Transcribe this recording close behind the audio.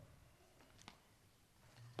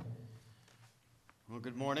Well,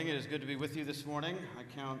 good morning. It is good to be with you this morning. I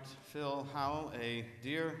count Phil Howell a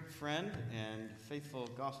dear friend and faithful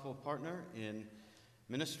gospel partner in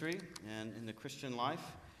ministry and in the Christian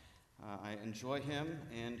life. I enjoy him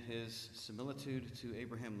and his similitude to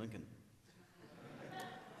Abraham Lincoln.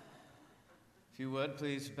 If you would,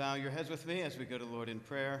 please bow your heads with me as we go to the Lord in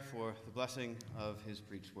prayer for the blessing of his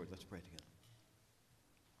preached word. Let's pray together.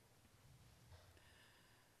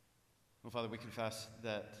 Well, Father, we confess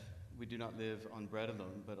that we do not live on bread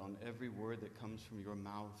alone, but on every word that comes from your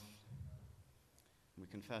mouth. We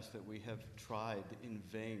confess that we have tried in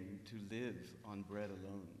vain to live on bread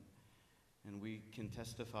alone, and we can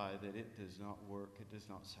testify that it does not work, it does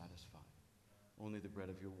not satisfy. Only the bread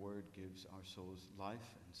of your word gives our souls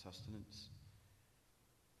life and sustenance.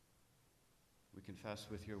 We confess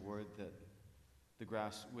with your word that the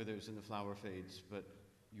grass withers and the flower fades, but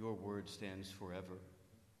your word stands forever.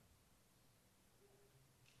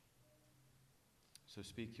 So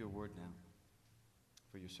speak your word now,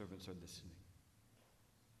 for your servants are listening.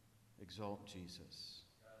 Exalt Jesus.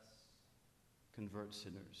 Convert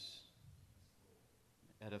sinners.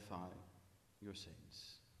 Edify your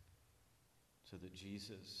saints, so that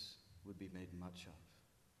Jesus would be made much of.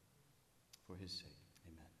 For his sake,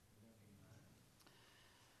 amen.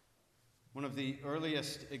 One of the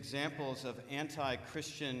earliest examples of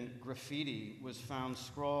anti-Christian graffiti was found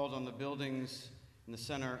scrawled on the buildings in the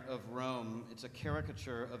center of Rome. It's a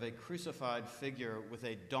caricature of a crucified figure with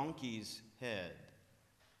a donkey's head.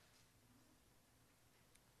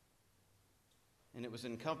 And it was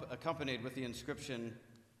accompanied with the inscription,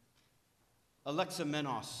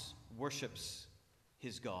 Alexamenos worships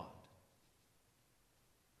his God.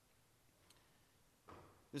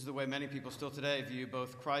 This is the way many people still today view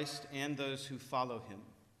both Christ and those who follow him.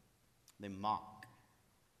 They mock.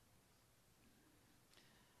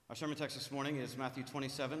 Our sermon text this morning is Matthew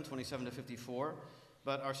 27 to 54,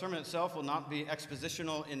 but our sermon itself will not be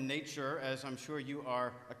expositional in nature, as I'm sure you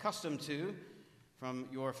are accustomed to from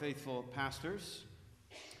your faithful pastors.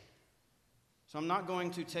 So I'm not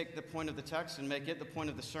going to take the point of the text and make it the point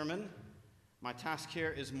of the sermon. My task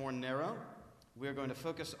here is more narrow. We're going to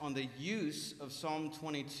focus on the use of Psalm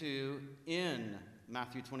 22 in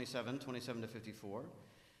Matthew 27 to 54.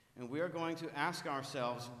 And we are going to ask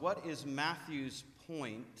ourselves, what is Matthew's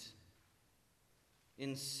point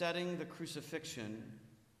in setting the crucifixion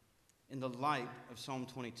in the light of Psalm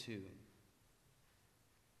 22? If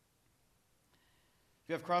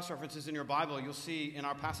you have cross-references in your Bible, you'll see in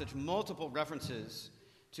our passage multiple references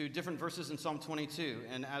to different verses in Psalm 22.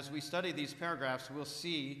 And as we study these paragraphs, we'll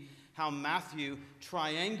see how Matthew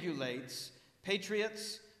triangulates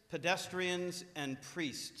patriots, pedestrians, and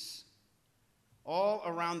priests all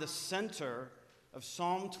around the center of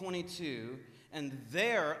Psalm 22 and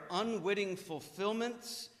their unwitting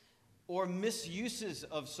fulfillments or misuses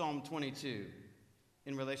of Psalm 22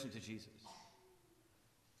 in relation to Jesus.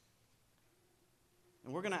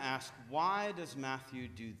 And we're going to ask, why does Matthew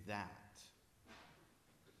do that?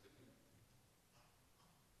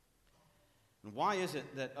 And why is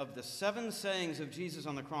it that of the 7 sayings of Jesus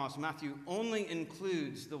on the cross, Matthew only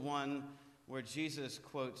includes the one where Jesus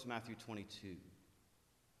quotes Matthew 22?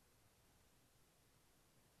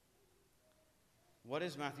 What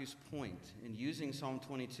is Matthew's point in using Psalm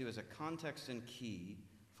 22 as a context and key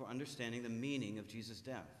for understanding the meaning of Jesus'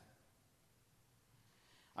 death?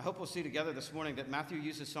 I hope we'll see together this morning that Matthew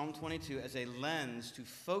uses Psalm 22 as a lens to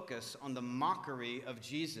focus on the mockery of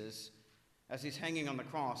Jesus as he's hanging on the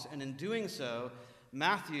cross. And in doing so,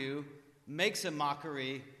 Matthew makes a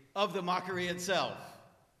mockery of the mockery itself.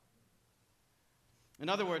 In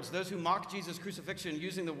other words, those who mock Jesus' crucifixion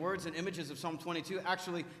using the words and images of Psalm 22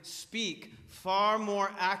 actually speak far more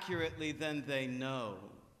accurately than they know.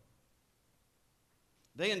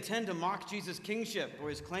 They intend to mock Jesus' kingship or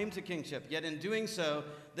his claim to kingship, yet in doing so,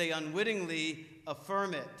 they unwittingly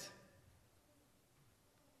affirm it.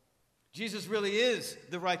 Jesus really is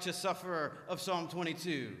the righteous sufferer of Psalm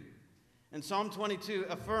 22. And Psalm 22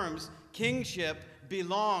 affirms kingship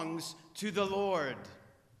belongs to the Lord,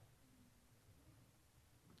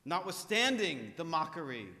 notwithstanding the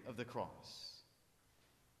mockery of the cross.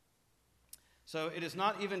 So it is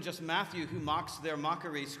not even just Matthew who mocks their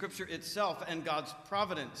mockery. Scripture itself and God's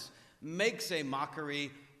providence makes a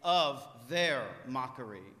mockery of their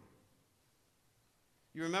mockery.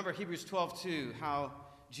 You remember Hebrews 12:2, how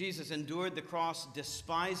Jesus endured the cross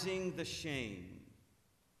despising the shame.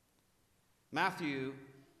 Matthew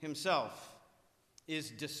himself is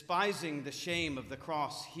despising the shame of the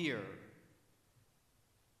cross here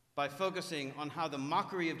by focusing on how the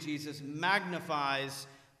mockery of Jesus magnifies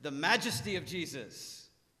the majesty of Jesus,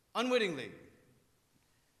 unwittingly.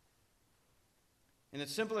 In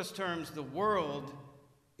its simplest terms, the world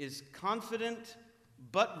is confident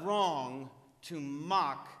but wrong to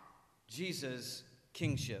mock Jesus'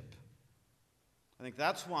 kingship. I think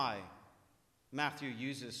that's why Matthew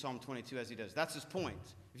uses Psalm 22 as he does. That's his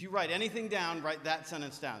point. If you write anything down, write that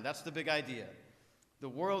sentence down. That's the big idea. The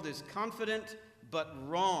world is confident but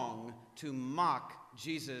wrong to mock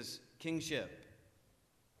Jesus' kingship.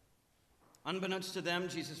 Unbeknownst to them,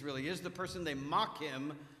 Jesus really is the person they mock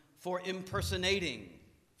him for impersonating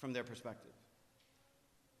from their perspective.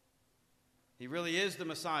 He really is the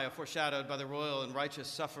Messiah foreshadowed by the royal and righteous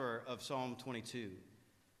sufferer of Psalm 22.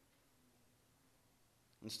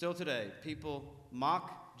 And still today, people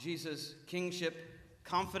mock Jesus' kingship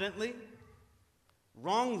confidently,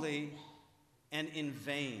 wrongly, and in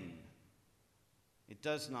vain. It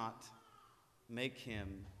does not make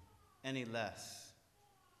him any less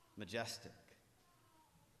majestic.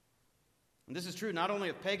 And this is true not only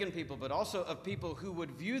of pagan people, but also of people who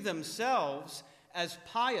would view themselves as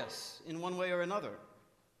pious in one way or another,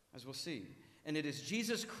 as we'll see. And it is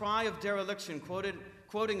Jesus' cry of dereliction,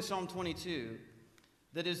 quoting Psalm 22,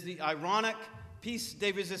 that is the ironic piece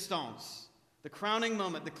de resistance, the crowning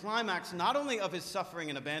moment, the climax not only of his suffering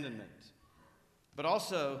and abandonment, but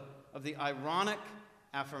also of the ironic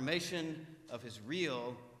affirmation of his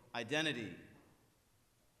real identity.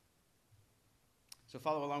 So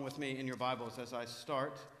follow along with me in your Bibles as I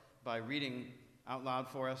start by reading out loud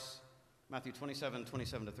for us Matthew 27,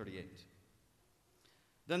 27 to 38.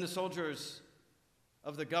 Then the soldiers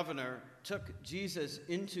of the governor took Jesus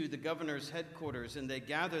into the governor's headquarters, and they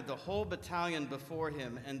gathered the whole battalion before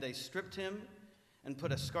him, and they stripped him and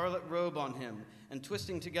put a scarlet robe on him, and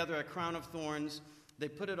twisting together a crown of thorns, they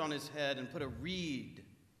put it on his head and put a reed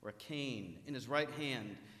or a cane in his right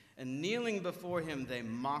hand, and kneeling before him, they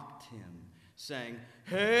mocked him, saying,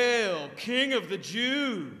 "Hail, King of the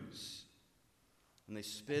Jews!" And they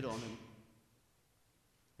spit on him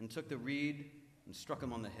and took the reed and struck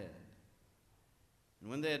him on the head. And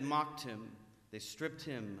when they had mocked him, they stripped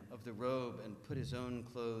him of the robe and put his own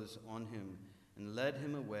clothes on him and led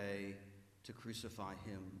him away to crucify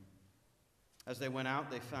him. As they went out,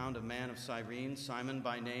 they found a man of Cyrene, Simon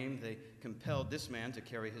by name. They compelled this man to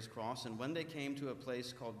carry his cross. And when they came to a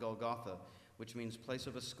place called Golgotha, which means place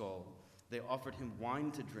of a skull, they offered him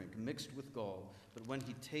wine to drink, mixed with gall. But when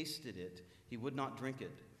he tasted it, he would not drink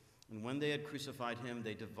it. And when they had crucified him,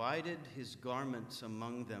 they divided his garments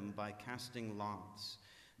among them by casting lots.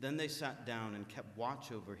 Then they sat down and kept watch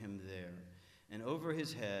over him there. And over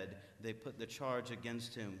his head they put the charge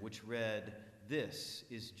against him, which read, "This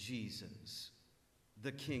is Jesus,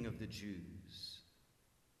 the King of the Jews."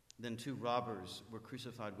 Then 2 robbers were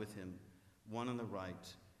crucified with him, one on the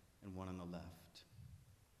right and one on the left.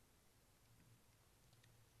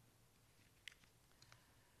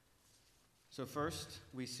 So first,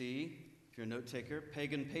 we see, if you're a note taker,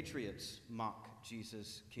 pagan patriots mock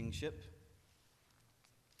Jesus' kingship.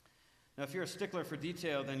 Now, if you're a stickler for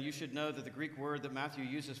detail, then you should know that the Greek word that Matthew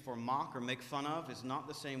uses for mock or make fun of is not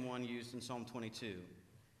the same one used in Psalm 22.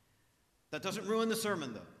 That doesn't ruin the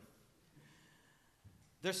sermon, though.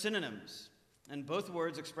 They're synonyms, and both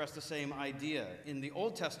words express the same idea. In the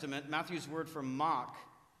Old Testament, Matthew's word for mock,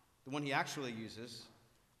 the one he actually uses,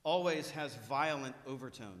 always has violent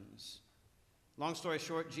overtones. Long story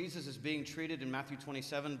short, Jesus is being treated in Matthew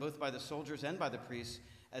 27, both by the soldiers and by the priests,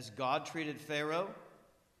 as God treated Pharaoh,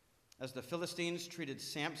 as the Philistines treated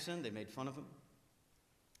Samson, they made fun of him,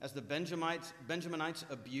 as the Benjaminites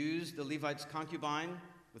abused the Levite's concubine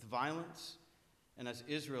with violence, and as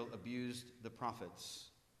Israel abused the prophets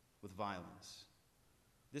with violence.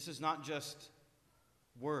 This is not just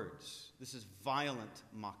words. This is violent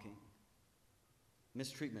mocking,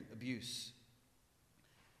 mistreatment, abuse.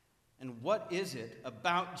 And what is it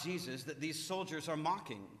about Jesus that these soldiers are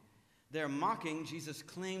mocking? They're mocking Jesus'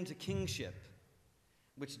 claim to kingship,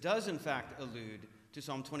 which does in fact allude to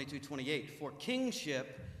Psalm 22:28. For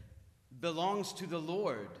kingship belongs to the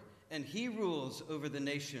Lord, and he rules over the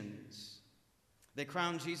nations. They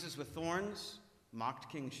crowned Jesus with thorns,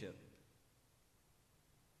 mocked kingship.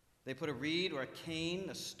 They put a reed or a cane,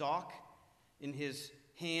 a stalk, in his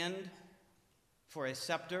hand for a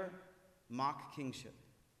scepter, mock kingship.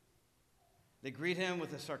 They greet him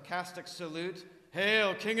with a sarcastic salute,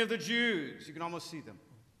 "Hail, King of the Jews!" You can almost see them.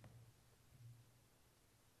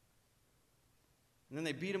 And then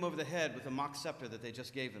they beat him over the head with a mock scepter that they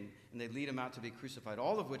just gave him, and they lead him out to be crucified,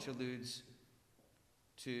 all of which alludes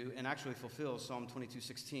to and actually fulfills Psalm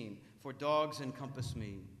 22:16. For dogs encompass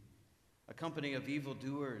me. A company of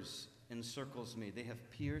evildoers encircles me. They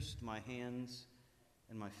have pierced my hands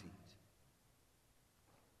and my feet.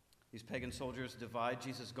 These pagan soldiers divide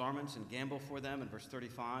Jesus' garments and gamble for them in verse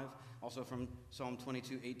 35. Also from Psalm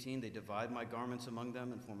 22:18, they divide my garments among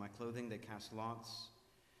them, and for my clothing they cast lots.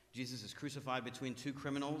 Jesus is crucified between two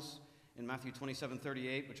criminals in Matthew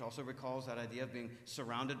 27:38, which also recalls that idea of being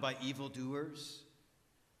surrounded by evildoers.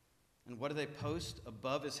 And what do they post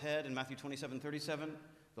above his head in Matthew 27:37?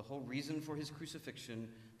 The whole reason for his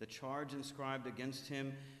crucifixion, the charge inscribed against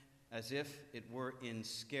him as if it were in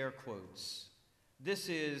scare quotes. This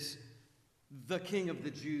is the King of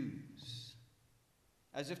the Jews.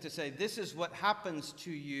 As if to say, this is what happens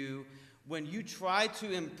to you when you try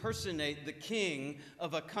to impersonate the king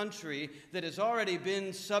of a country that has already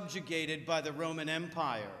been subjugated by the Roman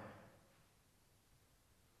Empire.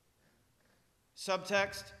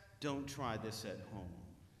 Subtext, don't try this at home.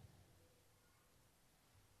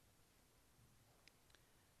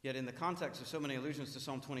 Yet in the context of so many allusions to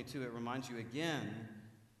Psalm 22, it reminds you again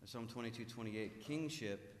of Psalm 22:28.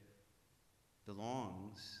 Kingship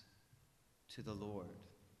belongs to the Lord.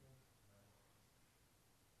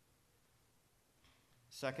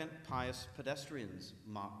 Second, pious pedestrians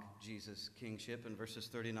mock Jesus' kingship in verses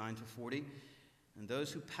 39 to 40. And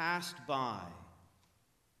those who passed by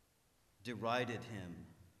derided him,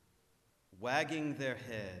 wagging their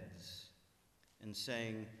heads and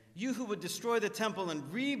saying, "You who would destroy the temple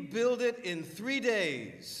and rebuild it in 3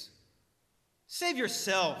 days, save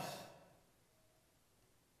yourself.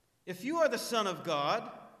 If you are the Son of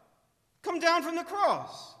God, come down from the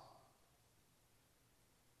cross."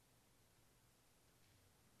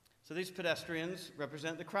 So these pedestrians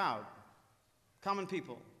represent the crowd, common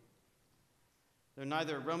people. They're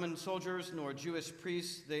neither Roman soldiers nor Jewish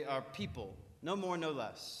priests. They are people, no more, no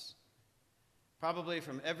less. Probably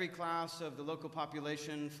from every class of the local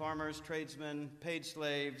population: farmers, tradesmen, paid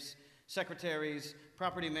slaves, secretaries,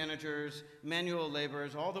 property managers, manual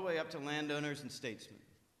laborers, all the way up to landowners and statesmen.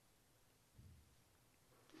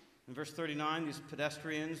 In verse 39, these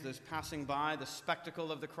pedestrians, those passing by the spectacle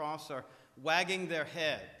of the cross, are wagging their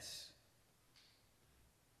heads.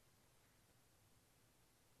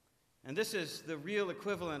 And this is the real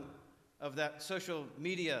equivalent of that social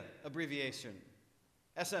media abbreviation,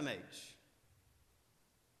 SMH.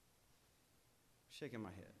 Shaking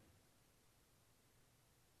my head.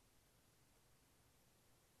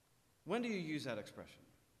 When do you use that expression?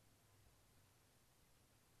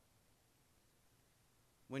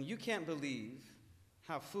 When you can't believe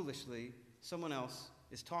how foolishly someone else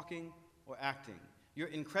is talking or acting. You're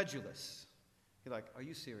incredulous. You're like, are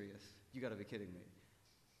you serious? You got to be kidding me.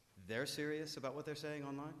 They're serious about what they're saying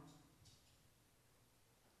online?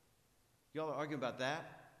 Y'all are arguing about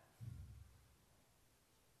that?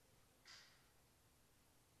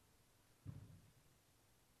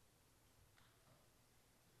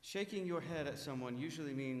 Shaking your head at someone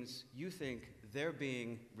usually means you think they're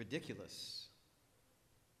being ridiculous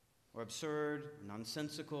or absurd,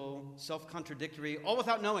 nonsensical, self-contradictory, all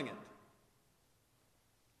without knowing it.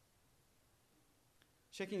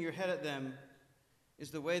 Shaking your head at them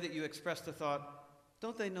is the way that you express the thought,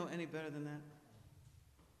 don't they know any better than that?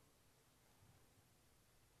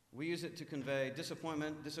 We use it to convey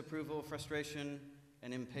disappointment, disapproval, frustration,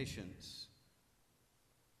 and impatience.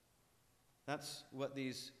 That's what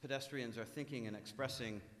these pedestrians are thinking and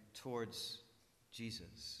expressing towards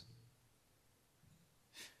Jesus.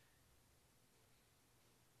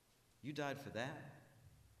 You died for that.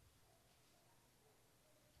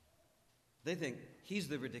 They think he's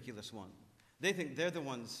the ridiculous one. They think they're the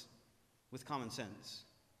ones with common sense.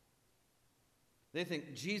 They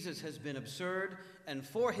think Jesus has been absurd, and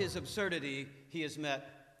for his absurdity, he has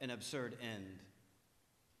met an absurd end.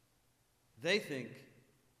 They think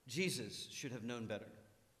Jesus should have known better.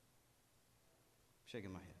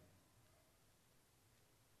 Shaking my head.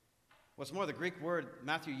 What's more, the Greek word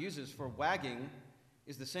Matthew uses for wagging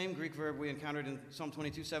is the same Greek verb we encountered in Psalm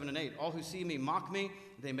 22, 7 and 8. All who see me mock me,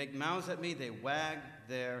 they make mouths at me, they wag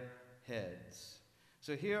their heads.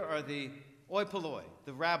 So here are the oi polloi,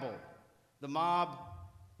 the rabble, the mob,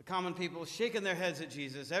 the common people shaking their heads at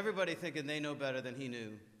Jesus, everybody thinking they know better than he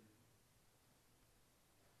knew.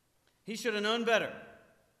 He should have known better.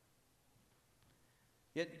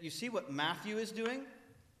 Yet you see what Matthew is doing?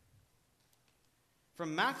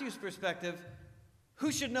 From Matthew's perspective,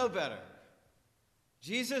 who should know better?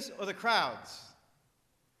 Jesus or the crowds?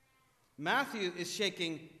 Matthew is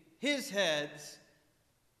shaking his heads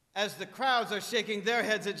as the crowds are shaking their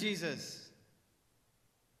heads at Jesus.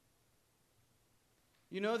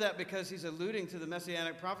 You know that because he's alluding to the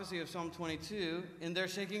messianic prophecy of Psalm 22 in their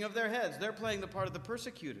shaking of their heads. They're playing the part of the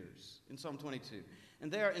persecutors in Psalm 22.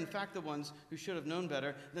 And they are, in fact, the ones who should have known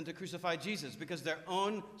better than to crucify Jesus because their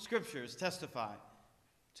own scriptures testify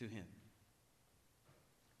to him.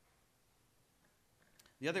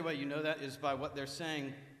 The other way you know that is by what they're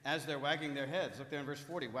saying as they're wagging their heads. Look there in verse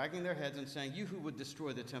 40, wagging their heads and saying, "You who would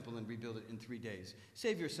destroy the temple and rebuild it in 3 days,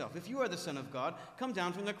 save yourself. If you are the Son of God, come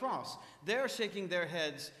down from the cross." They're shaking their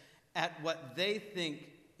heads at what they think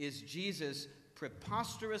is Jesus'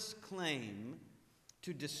 preposterous claim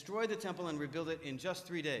to destroy the temple and rebuild it in just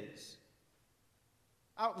 3 days.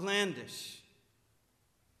 Outlandish,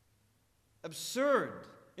 absurd,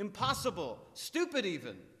 impossible, stupid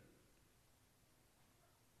even.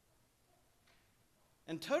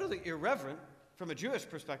 And totally irreverent from a Jewish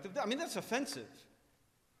perspective. I mean, that's offensive,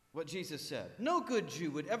 what Jesus said. No good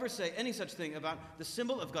Jew would ever say any such thing about the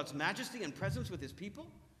symbol of God's majesty and presence with his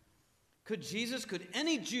people. Could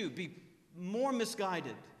any Jew be more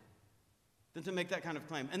misguided than to make that kind of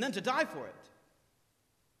claim and then to die for it?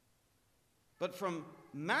 But from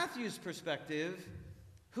Matthew's perspective,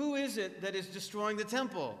 who is it that is destroying the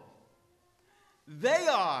temple? They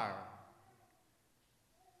are.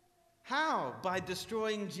 How? By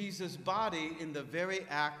destroying Jesus' body in the very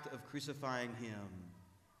act of crucifying him.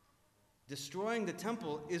 Destroying the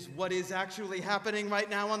temple is what is actually happening right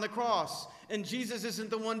now on the cross. And Jesus isn't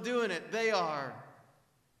the one doing it. They are.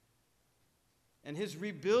 And his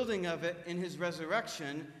rebuilding of it in his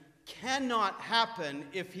resurrection cannot happen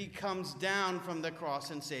if he comes down from the cross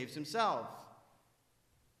and saves himself.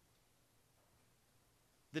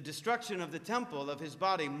 The destruction of the temple of his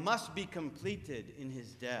body must be completed in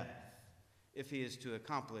his death if he is to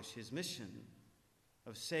accomplish his mission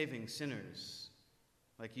of saving sinners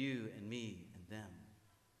like you and me and them.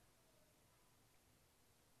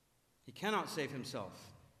 He cannot save himself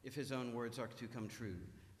if his own words are to come true.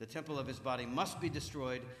 The temple of his body must be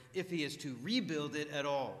destroyed if he is to rebuild it at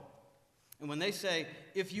all. And when they say,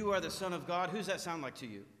 "If you are the Son of God," who's that sound like to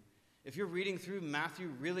you? If you're reading through Matthew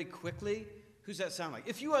really quickly, who's that sound like?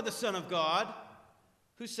 If you are the Son of God,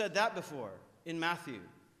 who said that before in Matthew?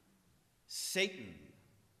 Satan.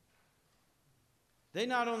 They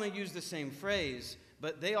not only use the same phrase,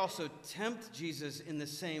 but they also tempt Jesus in the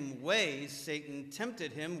same way Satan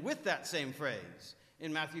tempted him with that same phrase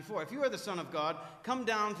in Matthew 4. If you are the Son of God, come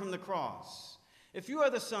down from the cross. If you are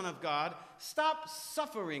the Son of God, stop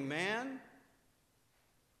suffering, man.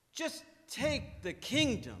 Just take the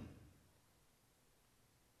kingdom.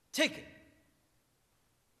 Take it.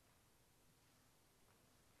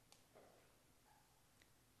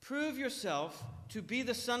 Prove yourself to be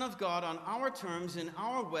the Son of God on our terms, in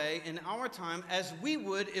our way, in our time, as we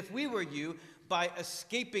would if we were you, by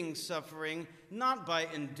escaping suffering, not by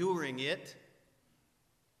enduring it.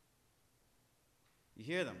 You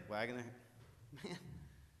hear them wagging their head. Man,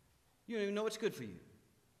 you don't even know what's good for you.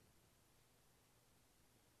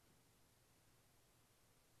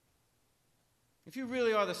 If you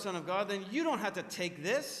really are the Son of God, then you don't have to take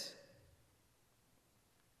this.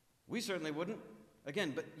 We certainly wouldn't.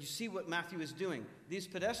 Again, but you see what Matthew is doing. These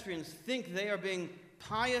pedestrians think they are being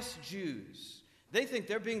pious Jews. They think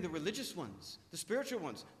they're being the religious ones, the spiritual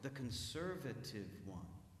ones, the conservative ones.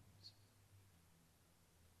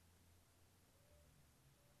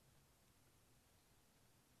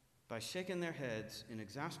 By shaking their heads in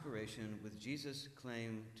exasperation with Jesus'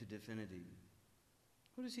 claim to divinity,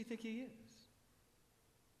 who does he think he is?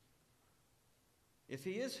 If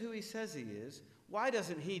he is who he says he is, why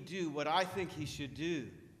doesn't he do what I think he should do?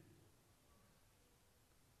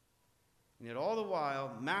 And yet all the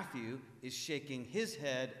while, Matthew is shaking his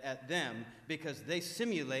head at them because they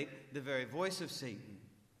simulate the very voice of Satan.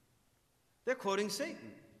 They're quoting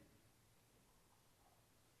Satan.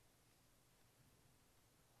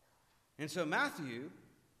 And so Matthew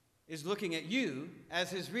is looking at you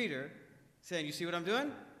as his reader, saying, "You see what I'm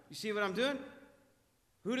doing? You see what I'm doing?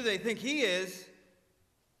 Who do they think he is?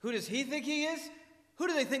 Who does he think he is? Who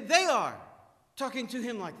do they think they are talking to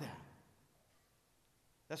him like that?"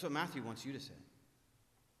 That's what Matthew wants you to say.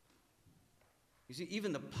 You see,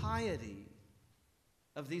 even the piety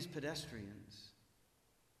of these pedestrians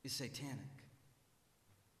is satanic.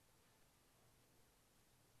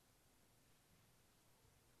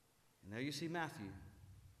 And there you see Matthew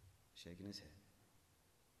shaking his head.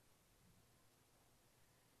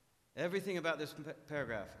 Everything about this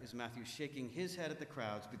paragraph is Matthew shaking his head at the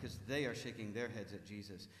crowds because they are shaking their heads at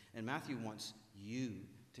Jesus. And Matthew wants you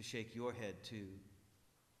to shake your head too.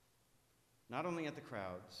 Not only at the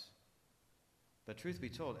crowds, but truth be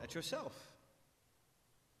told, at yourself.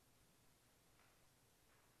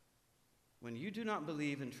 When you do not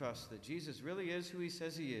believe and trust that Jesus really is who he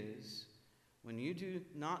says he is, when you do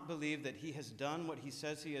not believe that he has done what he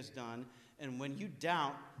says he has done, and when you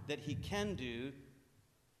doubt that he can do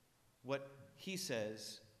what he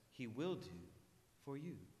says he will do for for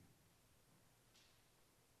you.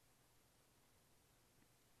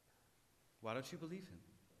 Why don't you believe him?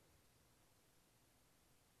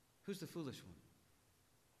 Who's the foolish one?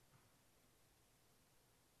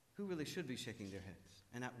 Who really should be shaking their heads?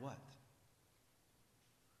 And at what?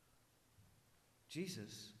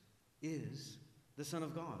 Jesus is the Son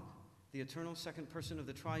of God, the eternal second person of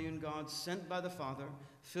the triune God, sent by the Father,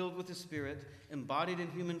 filled with the Spirit, embodied in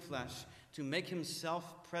human flesh, to make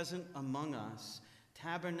himself present among us,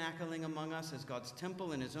 tabernacling among us as God's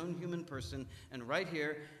temple in his own human person. And right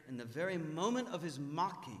here, in the very moment of his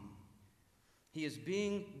mocking, he is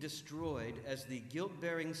being destroyed as the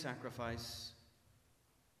guilt-bearing sacrifice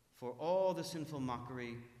for all the sinful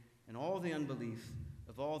mockery and all the unbelief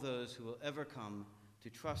of all those who will ever come to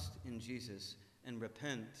trust in Jesus and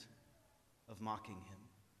repent of mocking him.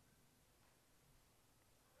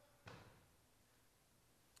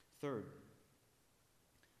 Third,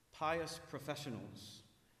 pious professionals,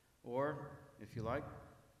 or, if you like,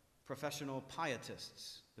 professional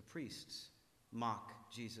pietists, the priests, mock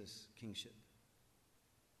Jesus' kingship.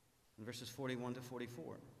 In verses 41 to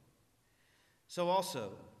 44. So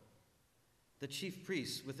also, the chief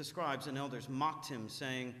priests with the scribes and elders mocked him,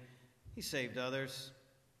 saying, he saved others.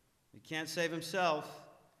 He can't save himself.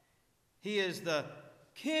 He is the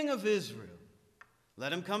King of Israel.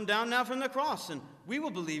 Let him come down now from the cross, and we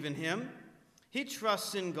will believe in him. He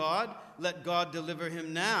trusts in God. Let God deliver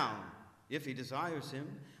him now, if he desires him.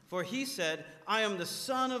 For he said, I am the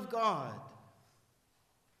Son of God.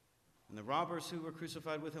 And the robbers who were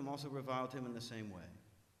crucified with him also reviled him in the same way.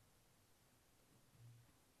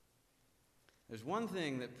 There's one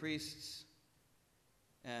thing that priests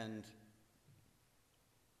and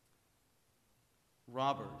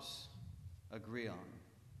robbers agree on.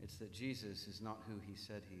 It's that Jesus is not who he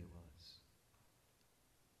said he was.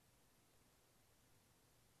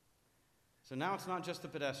 So now it's not just the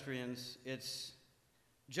pedestrians, it's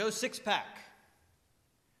Joe Sixpack.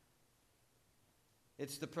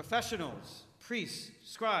 It's the professionals, priests,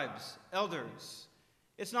 scribes, elders.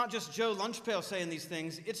 It's not just Joe Lunchpail saying these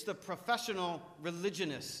things. It's the professional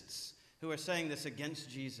religionists who are saying this against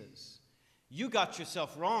Jesus. You got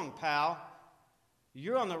yourself wrong, pal.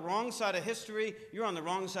 You're on the wrong side of history. You're on the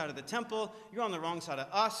wrong side of the temple. You're on the wrong side of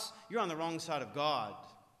us. You're on the wrong side of God.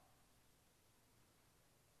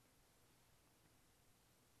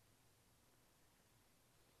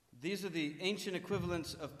 These are the ancient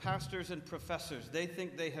equivalents of pastors and professors. They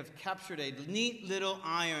think they have captured a neat little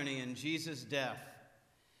irony in Jesus' death.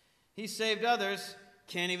 He saved others,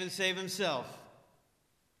 can't even save himself.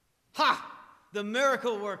 Ha! The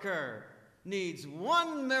miracle worker needs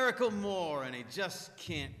one miracle more, and he just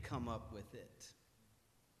can't come up with it.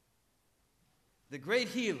 The great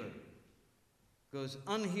healer goes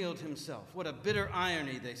unhealed himself. What a bitter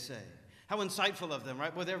irony, they say. How insightful of them,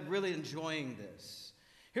 right? Well, they're really enjoying this.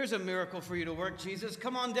 Here's a miracle for you to work, Jesus.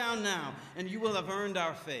 Come on down now, and you will have earned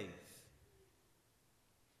our faith.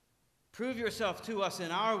 Prove yourself to us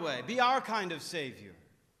in our way. Be our kind of Savior.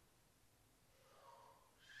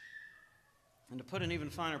 And to put an even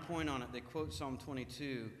finer point on it, they quote Psalm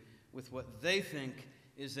 22 with what they think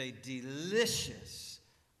is a delicious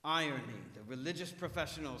irony. The religious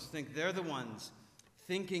professionals think they're the ones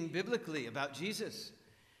thinking biblically about Jesus.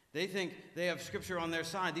 They think they have Scripture on their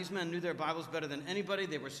side. These men knew their Bibles better than anybody.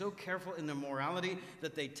 They were so careful in their morality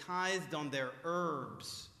that they tithed on their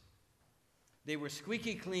herbs. They were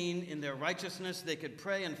squeaky clean in their righteousness. They could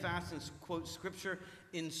pray and fast and quote Scripture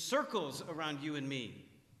in circles around you and me.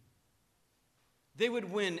 They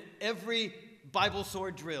would win every Bible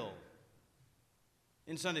sword drill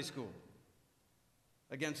in Sunday school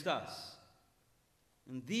against us.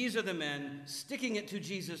 And these are the men sticking it to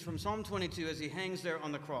Jesus from Psalm 22 as he hangs there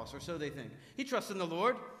on the cross, or so they think. He trusts in the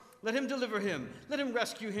Lord. Let him deliver him. Let him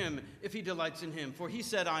rescue him if he delights in him. For he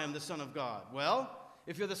said, I am the Son of God. Well,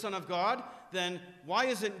 if you're the Son of God, then why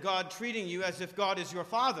isn't God treating you as if God is your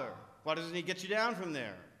Father? Why doesn't he get you down from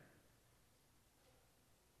there?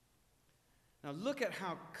 Now look at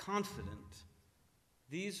how confident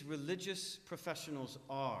these religious professionals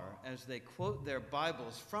are as they quote their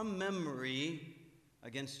Bibles from memory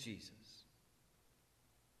against Jesus.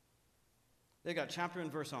 They got chapter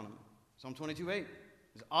and verse on him. Psalm 22:8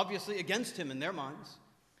 is obviously against him in their minds.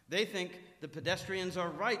 They think the pedestrians are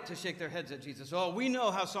right to shake their heads at Jesus. Oh, we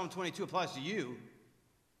know how Psalm 22 applies to you.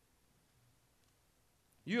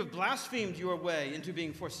 You have blasphemed your way into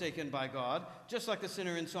being forsaken by God, just like the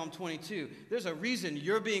sinner in Psalm 22. There's a reason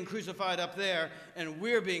you're being crucified up there, and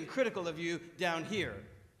we're being critical of you down here.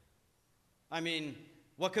 I mean,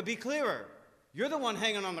 what could be clearer? You're the one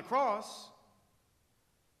hanging on the cross.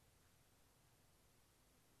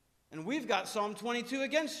 And we've got Psalm 22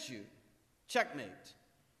 against you. Checkmate.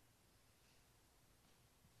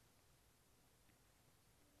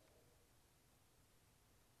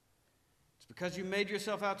 It's because you made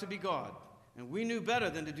yourself out to be God, and we knew better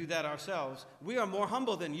than to do that ourselves. We are more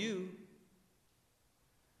humble than you.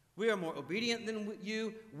 We are more obedient than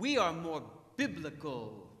you. We are more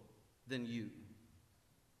biblical than you.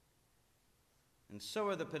 And so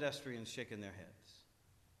are the pedestrians shaking their heads.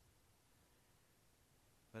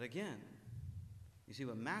 But again, you see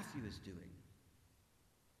what Matthew is doing.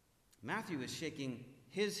 Matthew is shaking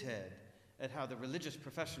his head at how the religious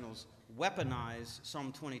professionals weaponize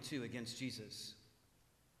Psalm 22 against Jesus.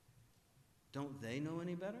 Don't they know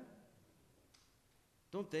any better?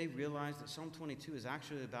 Don't they realize that Psalm 22 is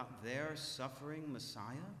actually about their suffering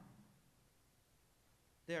Messiah?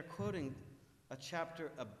 They are quoting a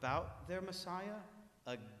chapter about their Messiah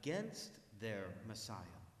against their Messiah.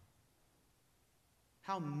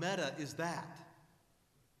 How meta is that?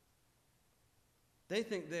 They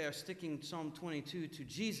think they are sticking Psalm 22 to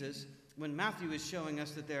Jesus when Matthew is showing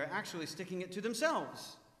us that they are actually sticking it to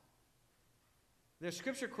themselves. Their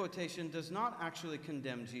scripture quotation does not actually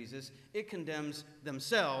condemn Jesus. It condemns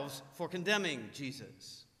themselves for condemning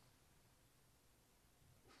Jesus.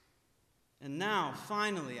 And now,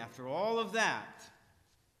 finally, after all of that,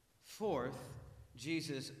 fourth,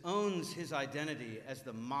 Jesus owns his identity as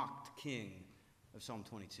the mocked king of Psalm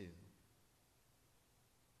 22.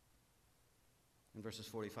 In verses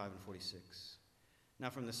 45 and 46. Now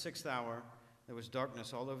from the 6th hour, there was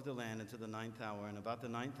darkness all over the land until the 9th hour. And about the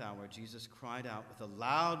 9th hour, Jesus cried out with a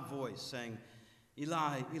loud voice, saying,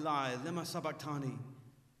 Eli, Eli, lema sabachthani.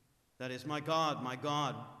 That is, my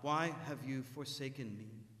God, why have you forsaken me?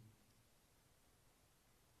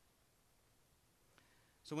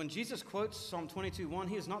 So when Jesus quotes Psalm 22:1,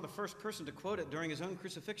 he is not the first person to quote it during his own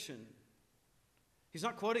crucifixion. He's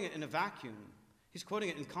not quoting it in a vacuum. He's quoting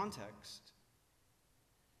it in context.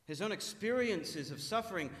 His own experiences of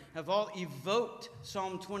suffering have all evoked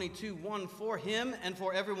Psalm 22:1 for him and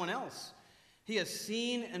for everyone else. He has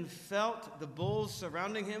seen and felt the bulls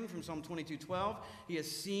surrounding him from Psalm 22:12. He has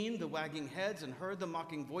seen the wagging heads and heard the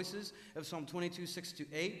mocking voices of Psalm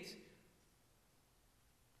 22:6-8.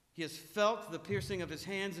 He has felt the piercing of his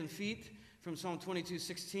hands and feet from Psalm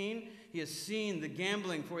 22:16. He has seen the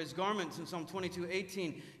gambling for his garments in Psalm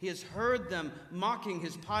 22:18. He has heard them mocking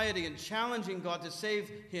his piety and challenging God to save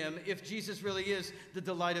him if Jesus really is the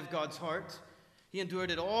delight of God's heart. He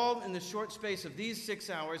endured it all in the short space of these 6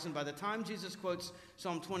 hours, and by the time Jesus quotes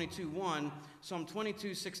Psalm 22:1, Psalm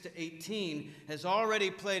 22:6-18 has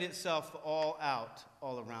already played itself all out,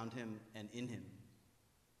 all around him and in him.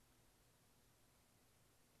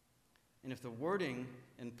 And if the wording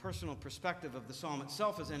and personal perspective of the psalm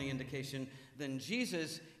itself is any indication, then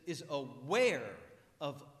Jesus is aware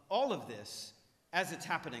of all of this as it's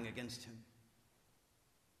happening against him.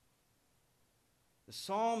 The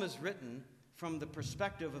psalm is written from the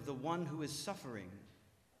perspective of the one who is suffering.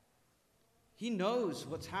 He knows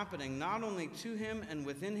what's happening not only to him and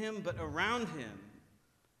within him, but around him,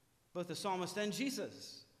 both the psalmist and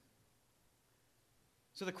Jesus.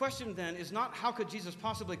 So the question then is not how could Jesus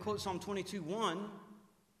possibly quote Psalm 22:1?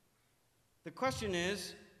 The question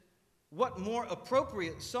is, what more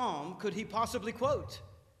appropriate psalm could he possibly quote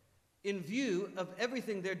in view of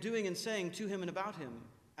everything they're doing and saying to him and about him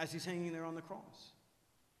as he's hanging there on the cross?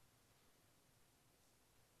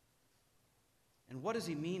 And what does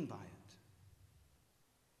he mean by it?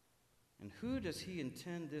 And who does he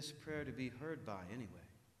intend this prayer to be heard by anyway?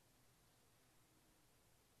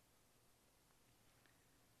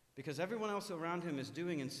 Because everyone else around him is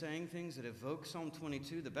doing and saying things that evoke Psalm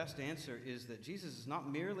 22, the best answer is that Jesus is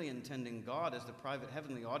not merely intending God as the private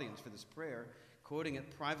heavenly audience for this prayer, quoting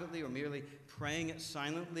it privately or merely praying it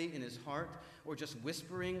silently in his heart, or just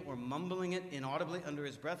whispering or mumbling it inaudibly under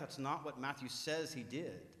his breath. That's not what Matthew says he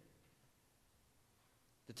did.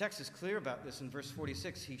 The text is clear about this in verse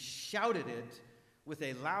 46. He shouted it with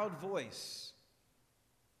a loud voice.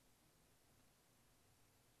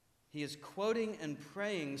 He is quoting and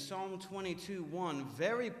praying Psalm 22:1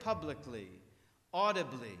 very publicly,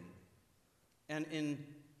 audibly, and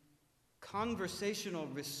in conversational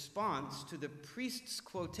response to the priest's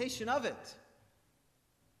quotation of it.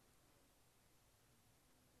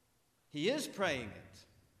 He is praying it.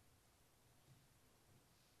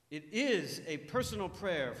 It is a personal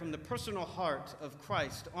prayer from the personal heart of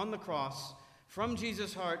Christ on the cross, from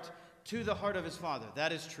Jesus' heart to the heart of his Father.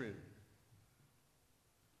 That is true.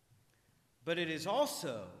 But it is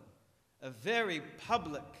also a very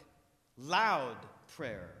public, loud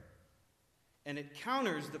prayer. And it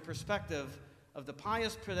counters the perspective of the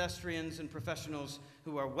pious pedestrians and professionals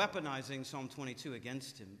who are weaponizing Psalm 22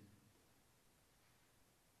 against him.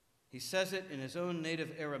 He says it in his own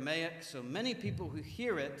native Aramaic, so many people who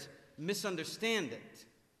hear it misunderstand it.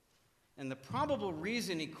 And the probable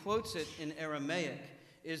reason he quotes it in Aramaic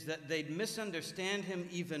is that they'd misunderstand him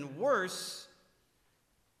even worse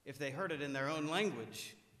if they heard it in their own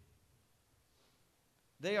language.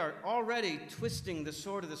 They are already twisting the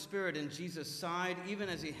sword of the Spirit in Jesus' side, even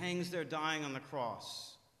as he hangs there dying on the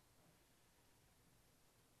cross.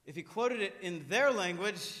 If he quoted it in their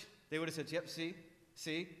language, they would have said, yep,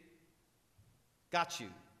 see, got you.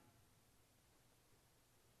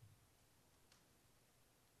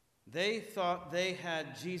 They thought they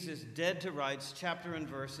had Jesus dead to rights, chapter and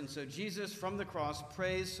verse, and so Jesus from the cross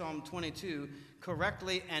prays Psalm 22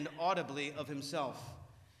 correctly and audibly of himself.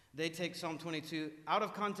 They take Psalm 22 out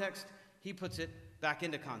of context. He puts it back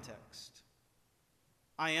into context.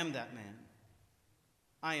 I am that man.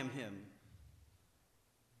 I am him.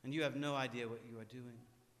 And you have no idea what you are doing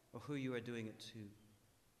or who you are doing it to.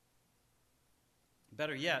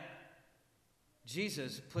 Better yet,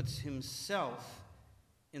 Jesus puts himself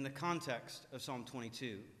in the context of Psalm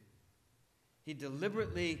 22. He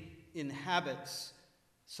deliberately inhabits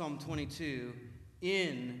Psalm 22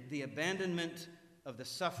 in the abandonment of the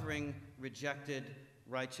suffering, rejected,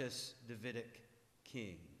 righteous Davidic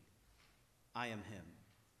king. I am him.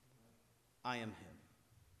 I am him.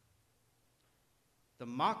 The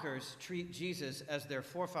mockers treat Jesus as their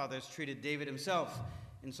forefathers treated David himself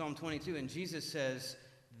in Psalm 22, and Jesus says,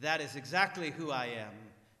 that is exactly who I am,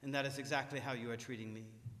 and that is exactly how you are treating me.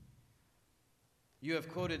 You have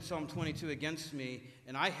quoted Psalm 22 against me,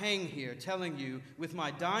 and I hang here telling you with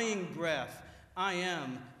my dying breath, I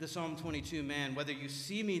am the Psalm 22 man, whether you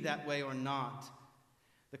see me that way or not.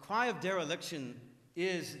 The cry of dereliction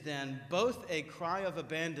is then both a cry of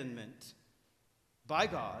abandonment by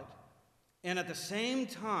God and at the same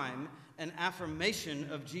time an affirmation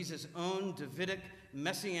of Jesus' own Davidic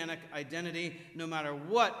messianic identity, no matter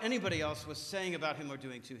what anybody else was saying about him or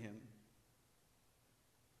doing to him.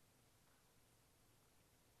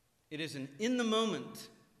 It is an in-the-moment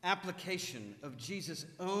application of Jesus'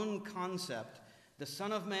 own concept. The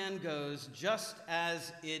Son of Man goes just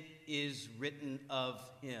as it is written of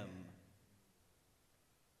him.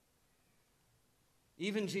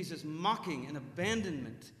 Even Jesus' mocking and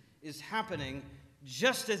abandonment is happening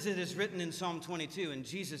just as it is written in Psalm 22, and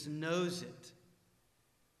Jesus knows it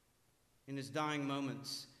in his dying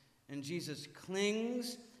moments. And Jesus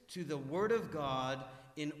clings to the Word of God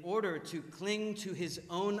in order to cling to his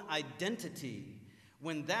own identity,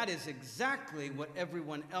 when that is exactly what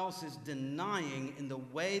everyone else is denying in the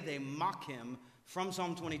way they mock him from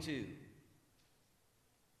Psalm 22.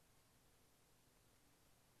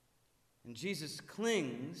 And Jesus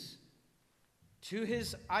clings to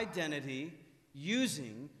his identity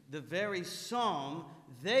using the very psalm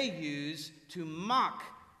they use to mock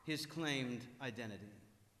his claimed identity.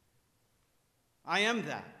 I am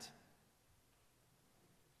that.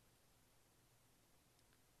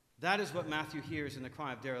 That is what Matthew hears in the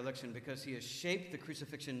cry of dereliction, because he has shaped the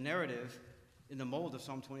crucifixion narrative in the mold of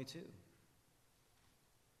Psalm 22.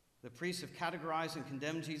 The priests have categorized and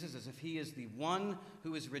condemned Jesus as if he is the one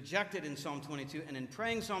who is rejected in Psalm 22. And in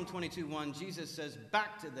praying Psalm 22:1, Jesus says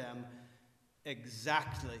back to them,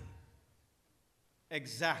 exactly.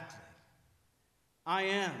 I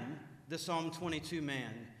am the Psalm 22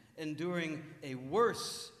 man, enduring a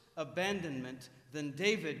worse abandonment than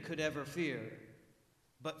David could ever fear.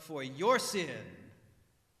 But for your sin,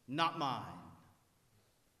 not mine.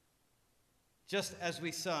 Just as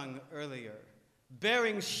we sung earlier,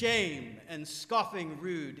 bearing shame and scoffing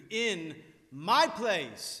rude, in my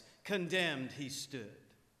place condemned he stood.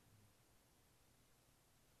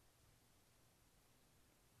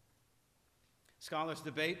 Scholars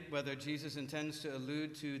debate whether Jesus intends to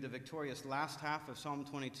allude to the victorious last half of Psalm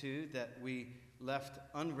 22 that we left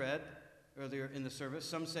unread earlier in the service.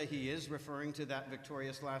 Some say he is referring to that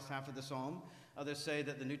victorious last half of the psalm. Others say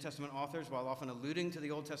that the New Testament authors, while often alluding to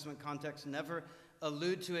the Old Testament context, never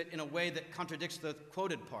allude to it in a way that contradicts the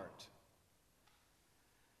quoted part.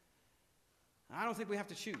 I don't think we have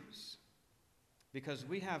to choose, because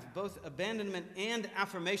we have both abandonment and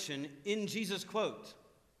affirmation in Jesus' quote.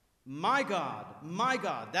 My God,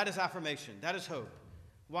 that is affirmation, that is hope.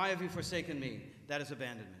 Why have you forsaken me? That is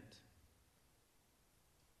abandonment.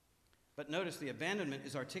 But notice the abandonment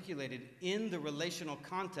is articulated in the relational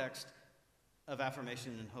context of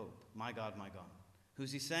affirmation and hope. My God, my God.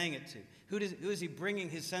 Who's he saying it to? Who is he bringing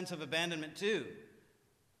his sense of abandonment to?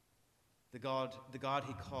 The God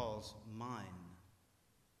he calls mine.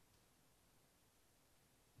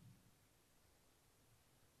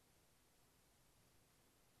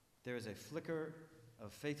 there is a flicker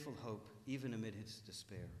of faithful hope even amid his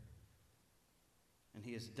despair. And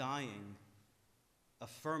he is dying,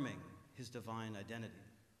 affirming his divine identity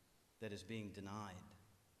that is being denied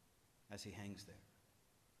as he hangs there.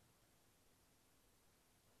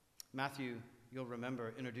 Matthew, you'll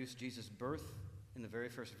remember, introduced Jesus' birth in the very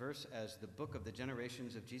first verse as the book of the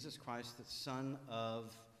generations of Jesus Christ, the son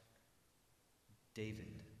of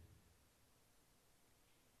David.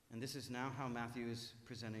 And this is now how Matthew is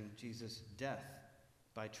presenting Jesus' death,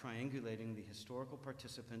 by triangulating the historical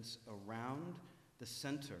participants around the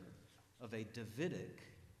center of a Davidic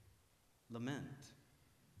lament,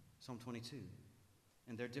 Psalm 22,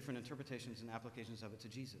 and their different interpretations and applications of it to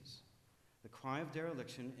Jesus. The cry of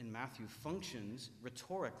dereliction in Matthew functions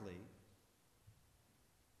rhetorically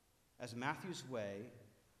as Matthew's way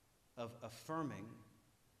of affirming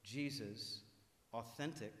Jesus'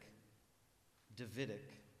 authentic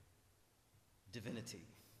Davidic divinity.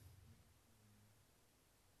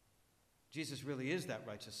 Jesus really is that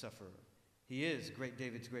righteous sufferer. He is great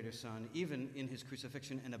David's greater son, even in his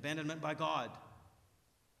crucifixion and abandonment by God.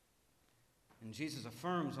 And Jesus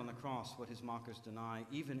affirms on the cross what his mockers deny,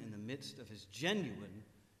 even in the midst of his genuine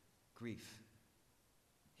grief.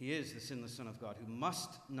 He is the sinless Son of God who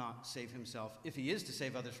must not save himself if he is to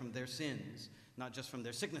save others from their sins, not just from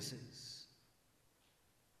their sicknesses.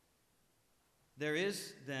 There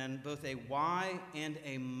is then both a why and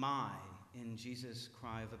a my in Jesus'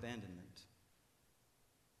 cry of abandonment.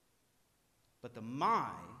 But the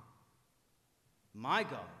my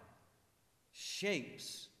God,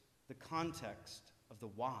 shapes the context of the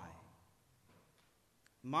why.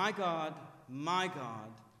 My God,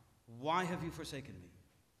 why have you forsaken me?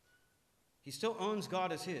 He still owns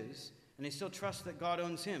God as his, and he still trusts that God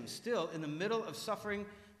owns him. Still, in the middle of suffering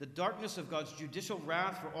the darkness of God's judicial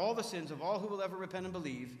wrath for all the sins of all who will ever repent and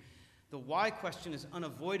believe, the why question is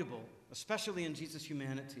unavoidable, especially in Jesus'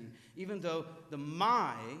 humanity, even though the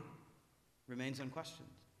my remains unquestioned.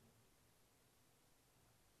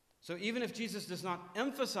 So even if Jesus does not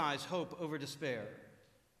emphasize hope over despair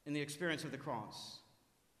in the experience of the cross,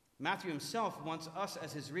 Matthew himself wants us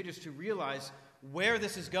as his readers to realize where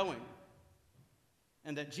this is going,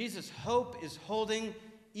 and that Jesus' hope is holding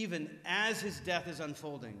even as his death is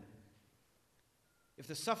unfolding. If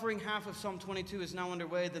the suffering half of Psalm 22 is now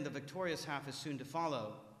underway, then the victorious half is soon to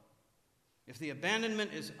follow. If the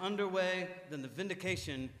abandonment is underway, then the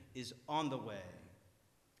vindication is on the way.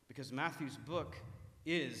 Because Matthew's book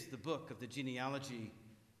is the book of the genealogy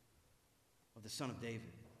of the Son of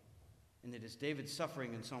David. And it is David's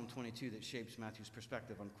suffering in Psalm 22 that shapes Matthew's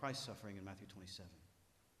perspective on Christ's suffering in Matthew 27.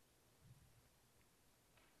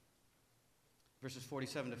 Verses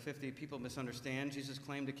 47 to 50, people misunderstand Jesus'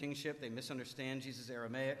 claim to kingship. They misunderstand Jesus'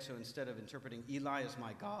 Aramaic, so instead of interpreting Eli as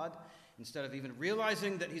my God, instead of even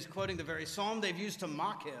realizing that he's quoting the very psalm they've used to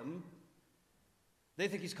mock him, they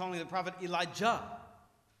think he's calling the prophet Elijah.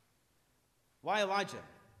 Why Elijah?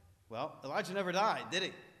 Well, Elijah never died, did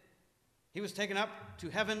he? He was taken up to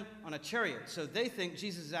heaven on a chariot, so they think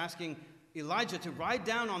Jesus is asking Elijah to ride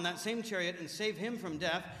down on that same chariot and save him from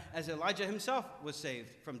death as Elijah himself was saved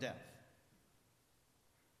from death.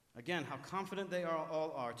 Again, how confident they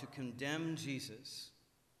all are to condemn Jesus.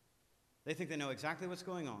 They think they know exactly what's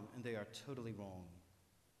going on, and they are totally wrong.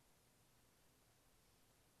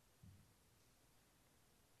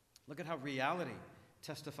 Look at how reality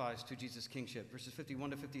testifies to Jesus' kingship. Verses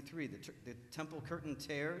 51 to 53, the temple curtain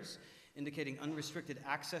tears, indicating unrestricted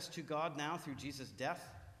access to God now through Jesus' death.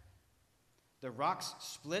 The rocks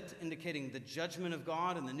split, indicating the judgment of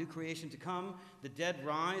God and the new creation to come. The dead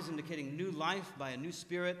rise, indicating new life by a new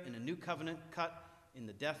spirit and a new covenant cut in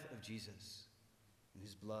the death of Jesus and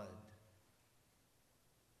his blood.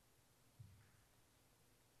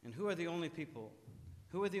 And who are the only people?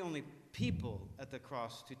 Who are the only people at the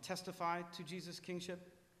cross to testify to Jesus' kingship?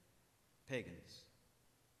 Pagans.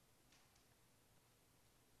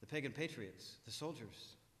 The pagan patriots, the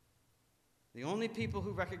soldiers. The only people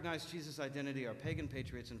who recognize Jesus' identity are pagan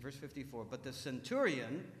patriots in verse 54. But the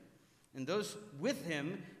centurion and those with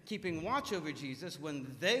him keeping watch over Jesus,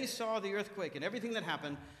 when they saw the earthquake and everything that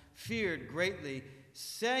happened, feared greatly,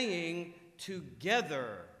 saying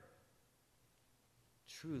together,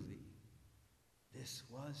 truly, this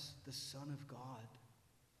was the Son of God.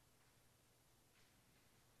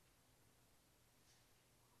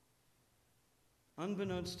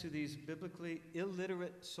 Unbeknownst to these biblically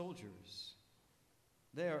illiterate soldiers,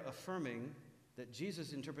 they are affirming that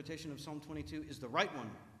Jesus' interpretation of Psalm 22 is the right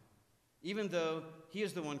one, even though he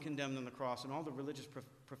is the one condemned on the cross and all the religious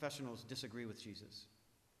professionals disagree with Jesus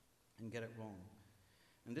and get it wrong.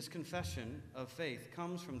 And this confession of faith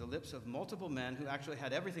comes from the lips of multiple men who actually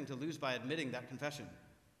had everything to lose by admitting that confession.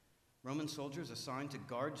 Roman soldiers assigned to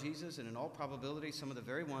guard Jesus, and in all probability, some of the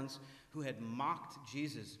very ones who had mocked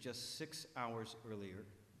Jesus just 6 hours earlier.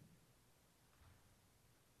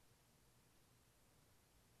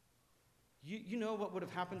 You know what would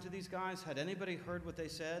have happened to these guys had anybody heard what they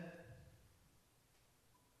said?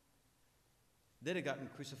 They'd have gotten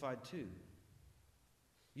crucified too.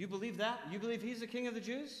 You believe that? You believe he's the king of the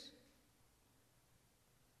Jews?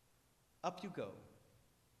 Up you go.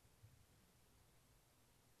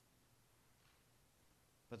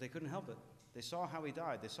 But they couldn't help it. They saw how he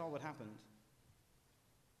died. They saw what happened.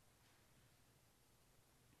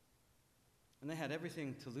 And they had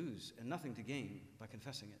everything to lose and nothing to gain by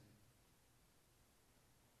confessing it.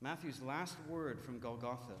 Matthew's last word from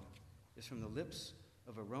Golgotha is from the lips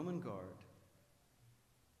of a Roman guard,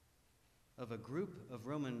 of a group of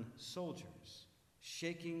Roman soldiers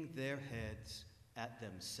shaking their heads at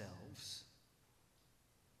themselves.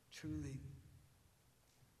 Truly,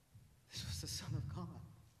 this was the Son of God.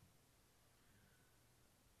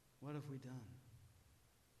 What have we done?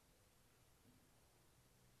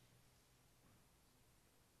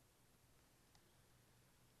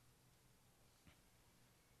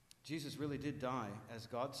 Jesus really did die as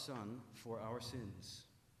God's Son for our sins.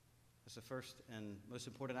 That's the first and most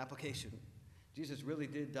important application. Jesus really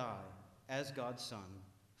did die as God's Son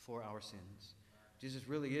for our sins. Jesus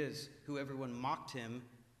really is who everyone mocked him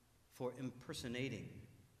for impersonating.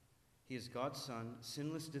 He is God's Son,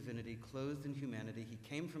 sinless divinity, clothed in humanity. He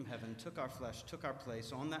came from heaven, took our flesh, took our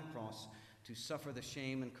place on that cross to suffer the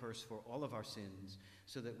shame and curse for all of our sins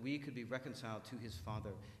so that we could be reconciled to his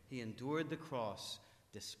Father. He endured the cross,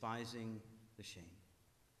 despising the shame.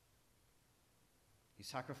 He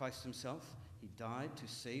sacrificed himself. He died to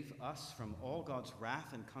save us from all God's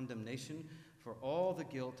wrath and condemnation, for all the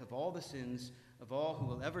guilt of all the sins of all who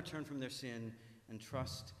will ever turn from their sin and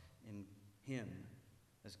trust in him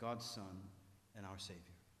as God's Son and our Savior.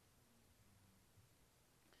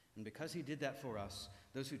 And because he did that for us,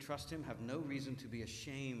 those who trust him have no reason to be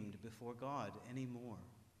ashamed before God anymore.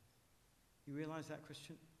 You realize that,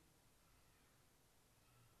 Christian?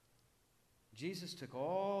 Jesus took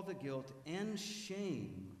all the guilt and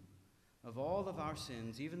shame of all of our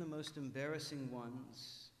sins, even the most embarrassing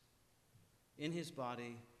ones, in his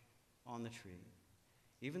body on the tree.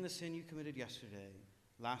 Even the sin you committed yesterday,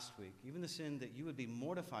 last week, even the sin that you would be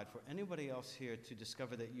mortified for anybody else here to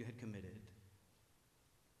discover that you had committed.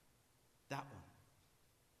 That one.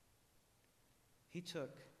 He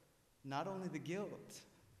took not only the guilt,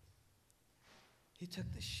 he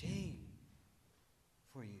took the shame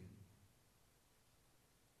for you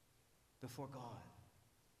before God,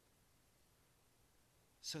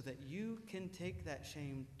 so that you can take that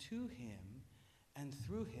shame to him and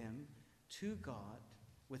through him to God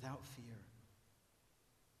without fear,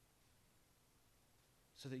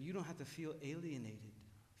 so that you don't have to feel alienated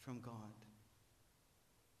from God,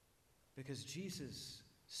 because Jesus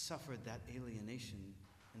suffered that alienation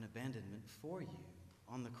and abandonment for you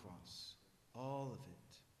on the cross. All of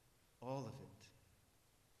it. All of it.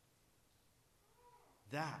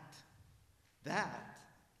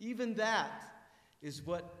 Even that is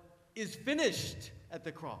what is finished at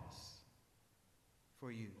the cross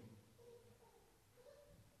for you.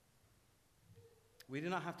 We do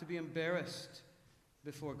not have to be embarrassed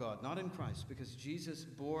before God, not in Christ, because Jesus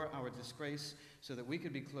bore our disgrace so that we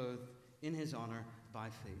could be clothed in his honor by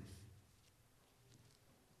faith.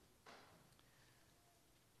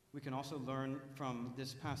 We can also learn from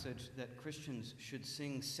this passage that Christians should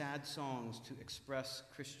sing sad songs to express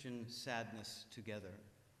Christian sadness together.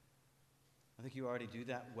 I think you already do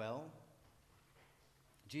that well.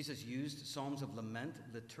 Jesus used psalms of lament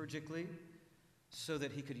liturgically so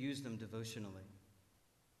that he could use them devotionally.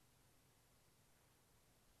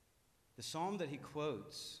 The psalm that he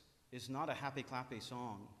quotes is not a happy-clappy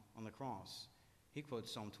song on the cross. He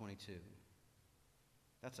quotes Psalm 22.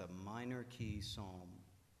 That's a minor key psalm.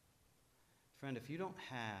 Friend, if you don't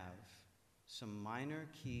have some minor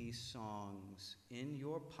key songs in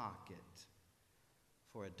your pocket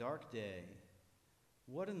for a dark day,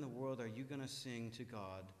 what in the world are you going to sing to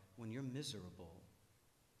God when you're miserable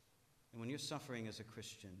and when you're suffering as a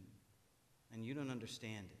Christian and you don't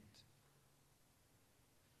understand it?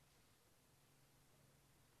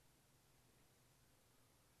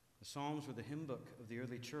 The Psalms were the hymn book of the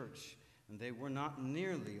early church, and they were not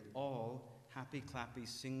nearly all happy-clappy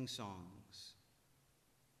sing-songs.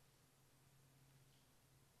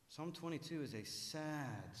 Psalm 22 is a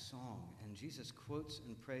sad song, and Jesus quotes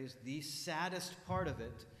and prays the saddest part of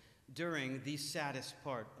it during the saddest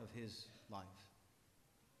part of his life.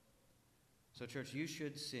 So, church, you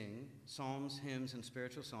should sing psalms, hymns, and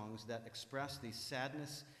spiritual songs that express the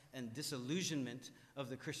sadness and disillusionment of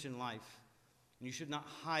the Christian life. And you should not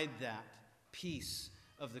hide that piece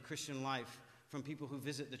of the Christian life from people who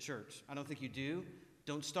visit the church. I don't think you do.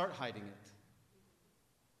 Don't start hiding it.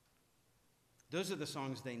 Those are the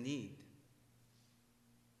songs they need.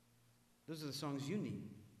 Those are the songs you need.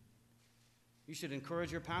 You should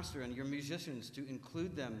encourage your pastor and your musicians to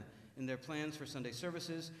include them in their plans for Sunday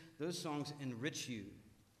services. Those songs enrich you.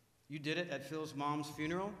 You did it at Phil's mom's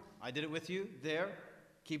funeral. I did it with you there.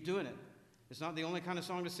 Keep doing it. It's not the only kind of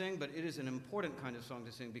song to sing, but it is an important kind of song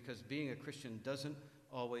to sing because being a Christian doesn't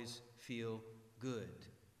always feel good.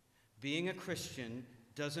 Being a Christian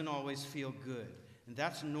doesn't always feel good, and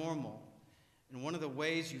that's normal. And one of the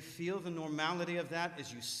ways you feel the normality of that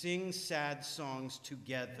is you sing sad songs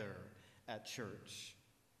together at church,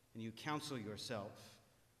 and you counsel yourself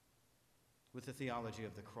with the theology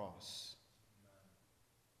of the cross.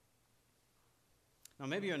 Now,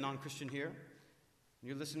 maybe you're a non-Christian here, and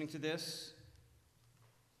you're listening to this,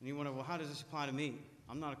 and you wonder, well, how does this apply to me?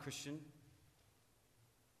 I'm not a Christian.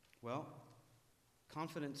 Well,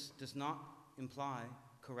 confidence does not imply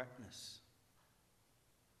correctness.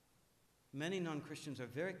 Many non-Christians are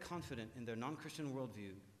very confident in their non-Christian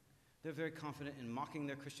worldview. They're very confident in mocking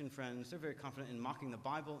their Christian friends. They're very confident in mocking the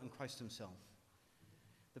Bible and Christ himself.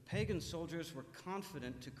 The pagan soldiers were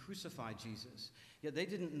confident to crucify Jesus, yet they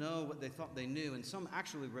didn't know what they thought they knew, and some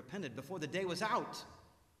actually repented before the day was out.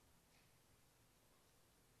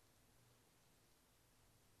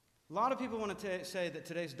 A lot of people want to say that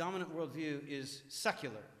today's dominant worldview is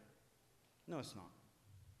secular. No, it's not.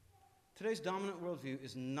 Today's dominant worldview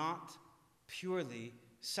is not purely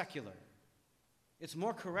secular. It's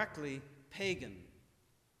more correctly pagan,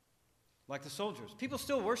 like the soldiers. People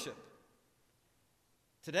still worship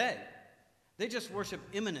today. They just worship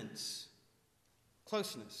immanence,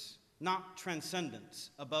 closeness, not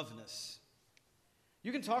transcendence, aboveness.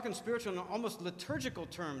 You can talk in spiritual and almost liturgical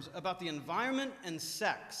terms about the environment and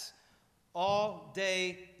sex all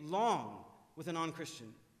day long with a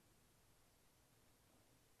non-Christian.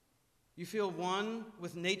 You feel one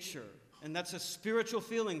with nature, and that's a spiritual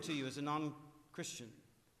feeling to you as a non-Christian.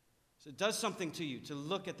 So it does something to you to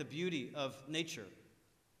look at the beauty of nature.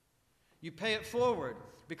 You pay it forward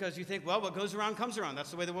because you think, well, what goes around comes around.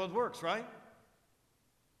 That's the way the world works, right?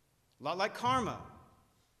 A lot like karma.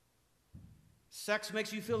 Sex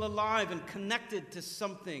makes you feel alive and connected to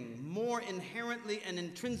something more inherently and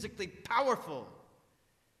intrinsically powerful,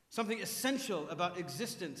 something essential about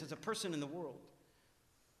existence as a person in the world.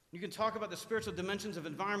 You can talk about the spiritual dimensions of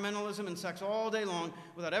environmentalism and sex all day long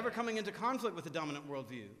without ever coming into conflict with the dominant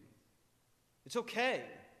worldview. It's okay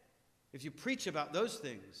if you preach about those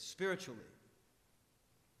things spiritually.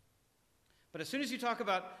 But as soon as you talk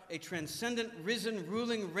about a transcendent, risen,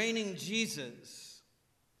 ruling, reigning Jesus,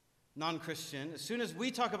 non-Christian, as soon as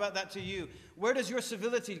we talk about that to you, where does your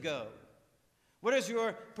civility go? Where does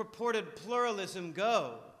your purported pluralism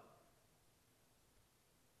go?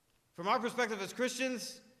 From our perspective as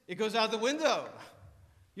Christians, it goes out the window.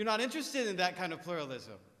 You're not interested in that kind of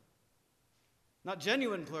pluralism. Not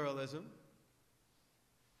genuine pluralism.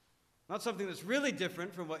 Not something that's really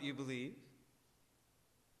different from what you believe.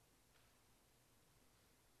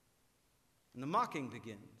 And the mocking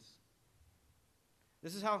begins.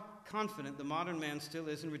 This is how confident the modern man still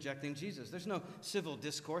is in rejecting Jesus. There's no civil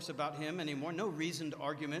discourse about him anymore, no reasoned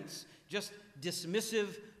arguments, just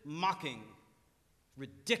dismissive mocking.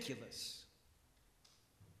 Ridiculous.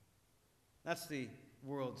 That's the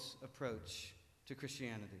world's approach to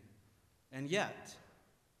Christianity. And yet,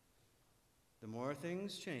 the more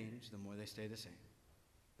things change, the more they stay the same.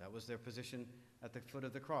 That was their position at the foot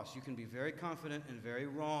of the cross. You can be very confident and very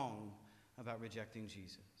wrong about rejecting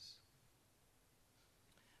Jesus.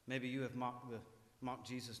 Maybe you have mocked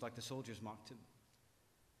Jesus like the soldiers mocked him.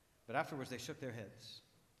 But afterwards they shook their heads,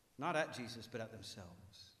 not at Jesus, but at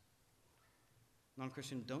themselves.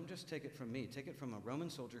 Non-Christian, don't just take it from me. Take it from a Roman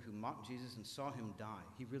soldier who mocked Jesus and saw him die.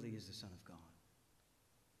 He really is the Son of God.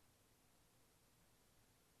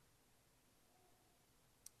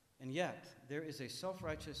 And yet, there is a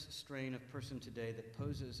self-righteous strain of person today that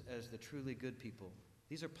poses as the truly good people.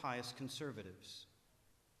 These are pious conservatives.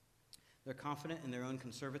 They're confident in their own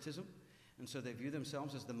conservatism, and so they view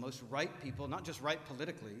themselves as the most right people, not just right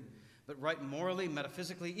politically, but right morally,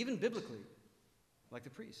 metaphysically, even biblically, like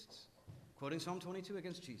the priests, quoting Psalm 22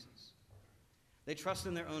 against Jesus. They trust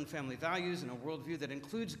in their own family values and a worldview that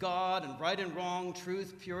includes God and right and wrong,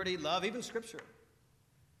 truth, purity, love, even Scripture.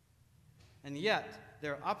 And yet,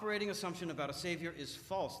 their operating assumption about a Savior is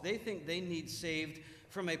false. They think they need saved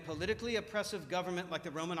from a politically oppressive government like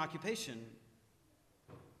the Roman occupation,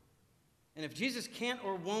 And if Jesus can't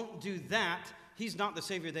or won't do that, he's not the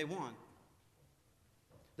Savior they want.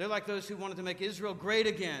 They're like those who wanted to make Israel great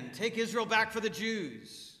again, take Israel back for the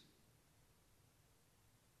Jews.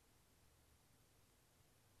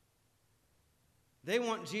 They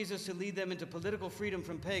want Jesus to lead them into political freedom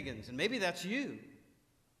from pagans, and maybe that's you.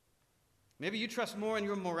 Maybe you trust more in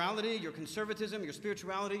your morality, your conservatism, your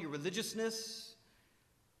spirituality, your religiousness,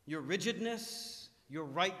 your rigidness, your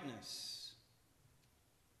rightness.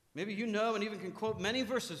 Maybe you know and even can quote many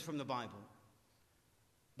verses from the Bible.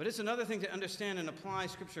 But it's another thing to understand and apply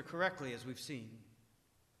Scripture correctly, as we've seen.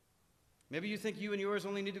 Maybe you think you and yours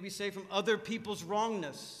only need to be saved from other people's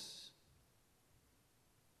wrongness,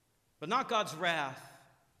 but not God's wrath.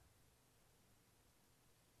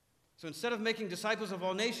 So instead of making disciples of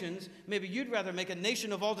all nations, maybe you'd rather make a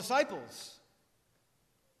nation of all disciples.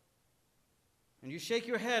 And you shake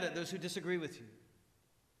your head at those who disagree with you.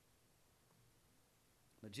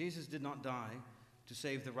 But Jesus did not die to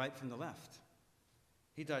save the right from the left.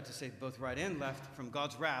 He died to save both right and left from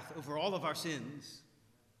God's wrath over all of our sins.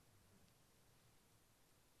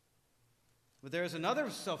 But there is another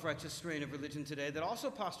self-righteous strain of religion today that also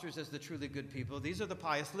postures as the truly good people. These are the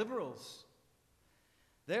pious liberals.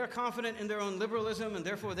 They are confident in their own liberalism, and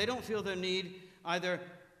therefore they don't feel their need either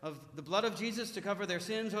of the blood of Jesus to cover their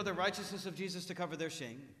sins or the righteousness of Jesus to cover their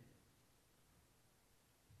shame.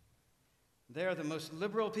 They are the most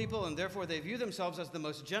liberal people, and therefore they view themselves as the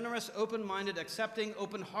most generous, open-minded, accepting,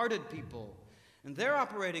 open-hearted people. And their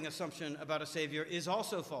operating assumption about a Savior is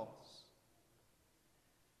also false.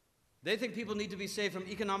 They think people need to be saved from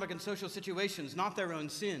economic and social situations, not their own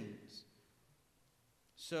sins.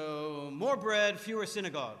 So, more bread, fewer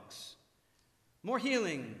synagogues. More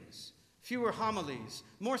healings, fewer homilies.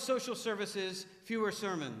 More social services, fewer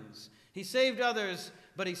sermons. He saved others,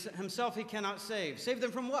 but himself he cannot save. Save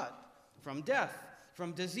them from what? From death,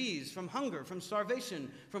 from disease, from hunger, from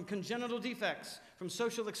starvation, from congenital defects, from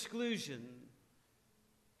social exclusion.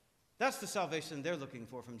 That's the salvation they're looking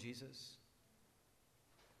for from Jesus.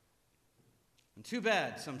 And too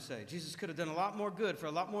bad, some say. Jesus could have done a lot more good for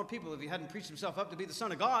a lot more people if he hadn't preached himself up to be the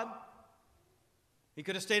Son of God. He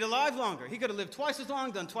could have stayed alive longer. He could have lived twice as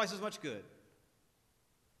long, done twice as much good.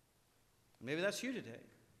 Maybe that's you today.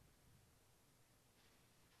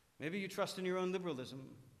 Maybe you trust in your own liberalism,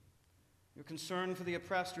 your concern for the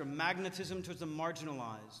oppressed, your magnetism towards the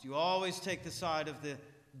marginalized. You always take the side of the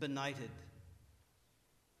benighted.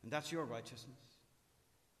 And that's your righteousness.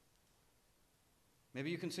 Maybe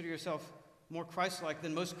you consider yourself more Christ-like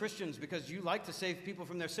than most Christians because you like to save people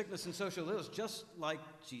from their sickness and social ills, just like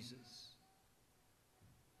Jesus.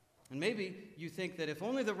 And maybe you think that if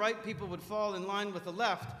only the right people would fall in line with the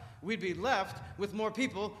left, we'd be left with more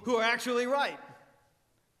people who are actually right.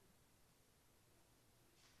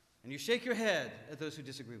 And you shake your head at those who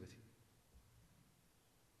disagree with you.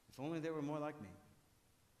 If only they were more like me,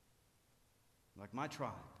 like my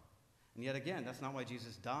tribe. And yet again, that's not why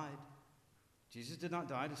Jesus died. Jesus did not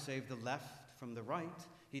die to save the left from the right.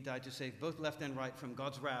 He died to save both left and right from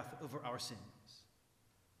God's wrath over our sins.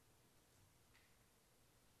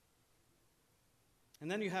 And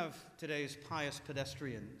then you have today's pious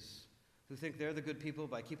pedestrians who think they're the good people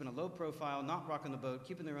by keeping a low profile, not rocking the boat,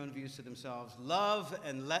 keeping their own views to themselves. Love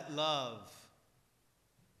and let love.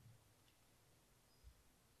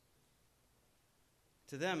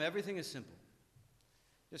 To them, everything is simple.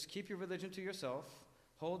 Just keep your religion to yourself,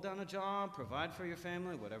 hold down a job, provide for your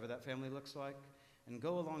family, whatever that family looks like, and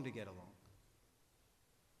go along to get along.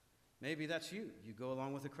 Maybe that's you. You go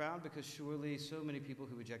along with the crowd because surely so many people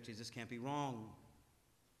who reject Jesus can't be wrong.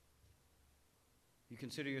 You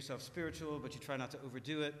consider yourself spiritual, but you try not to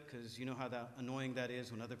overdo it because you know how annoying that is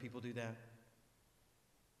when other people do that.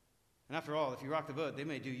 And after all, if you rock the boat, they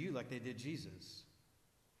may do you like they did Jesus.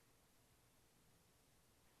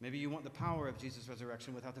 Maybe you want the power of Jesus'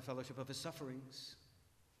 resurrection without the fellowship of his sufferings.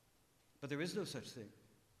 But there is no such thing.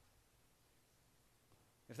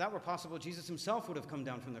 If that were possible, Jesus himself would have come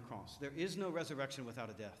down from the cross. There is no resurrection without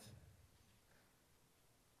a death.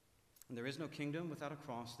 And there is no kingdom without a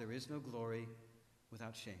cross. There is no glory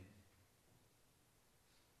without shame.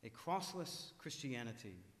 A crossless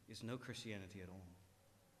Christianity is no Christianity at all.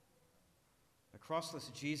 A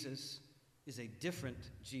crossless Jesus is a different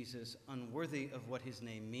Jesus, unworthy of what his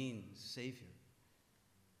name means, Savior.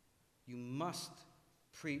 You must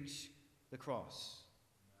preach the cross.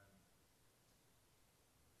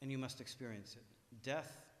 And you must experience it.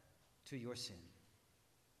 Death to your sin.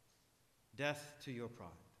 Death to your pride.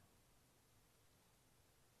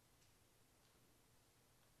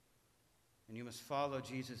 And you must follow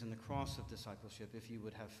Jesus in the cross of discipleship if you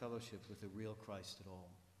would have fellowship with the real Christ at all.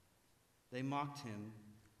 They mocked him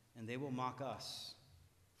and they will mock us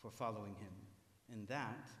for following him. And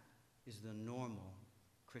that is the normal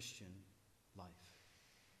Christian life.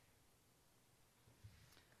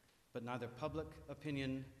 But neither public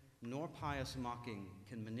opinion nor pious mocking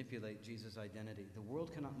can manipulate Jesus' identity. The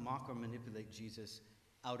world cannot mock or manipulate Jesus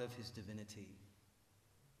out of his divinity.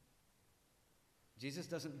 Jesus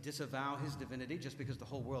doesn't disavow his divinity just because the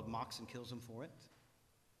whole world mocks and kills him for it.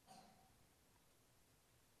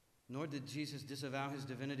 Nor did Jesus disavow his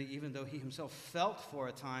divinity even though he himself felt for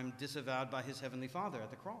a time disavowed by his heavenly Father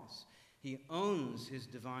at the cross. He owns his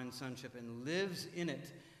divine sonship and lives in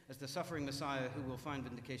it as the suffering Messiah who will find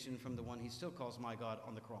vindication from the one he still calls my God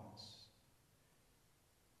on the cross.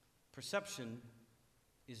 Perception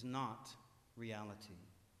is not reality.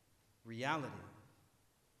 Reality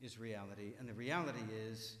is reality, and the reality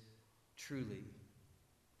is truly,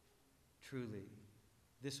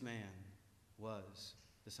 this man was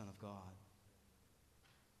the Son of God.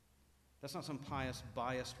 That's not some pious,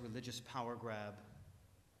 biased religious power grab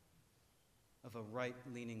of a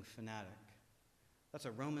right-leaning fanatic. That's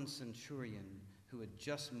a Roman centurion who had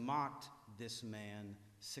just mocked this man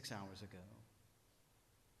 6 hours ago,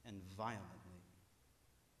 and violently.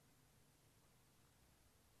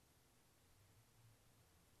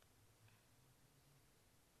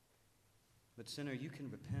 But sinner, you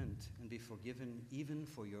can repent and be forgiven even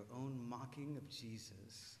for your own mocking of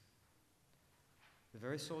Jesus. The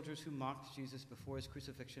very soldiers who mocked Jesus before his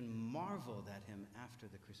crucifixion marveled at him after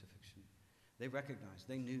the crucifixion. They recognized,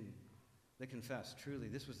 they knew, they confessed, truly,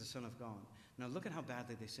 this was the Son of God. Now look at how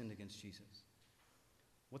badly they sinned against Jesus.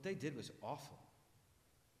 What they did was awful.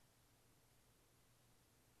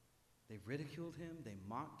 They ridiculed him, they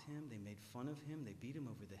mocked him, they made fun of him, they beat him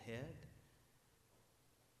over the head.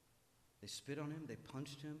 They spit on him, they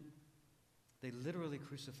punched him. They literally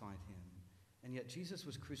crucified him. And yet Jesus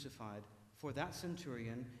was crucified for that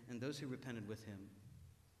centurion and those who repented with him.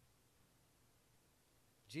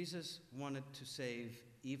 Jesus wanted to save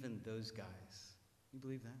even those guys. You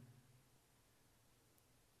believe that?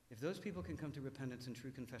 If those people can come to repentance and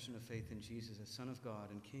true confession of faith in Jesus as Son of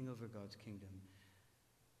God and King over God's kingdom,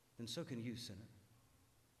 then so can you, sinner.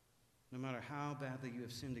 No matter how badly you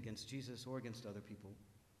have sinned against Jesus or against other people,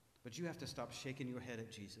 but you have to stop shaking your head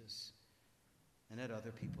at Jesus and at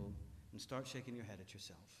other people and start shaking your head at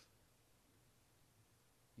yourself.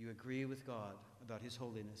 You agree with God about his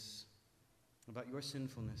holiness, about your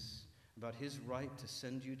sinfulness, about his right to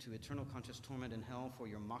send you to eternal conscious torment in hell for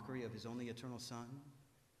your mockery of his only eternal Son,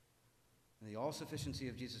 and the all-sufficiency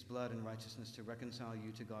of Jesus' blood and righteousness to reconcile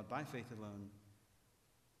you to God by faith alone,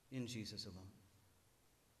 in Jesus alone.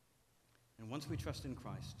 And once we trust in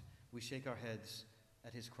Christ, we shake our heads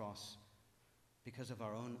at his cross because of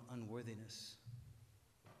our own unworthiness.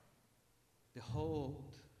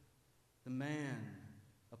 Behold, the man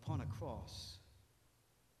upon a cross,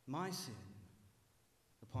 my sin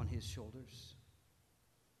upon his shoulders.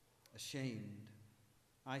 Ashamed,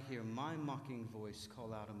 I hear my mocking voice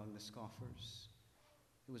call out among the scoffers.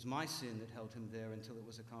 It was my sin that held him there until it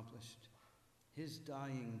was accomplished. His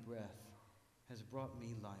dying breath has brought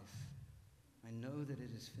me life. I know that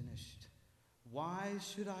it is finished. Why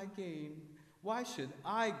should I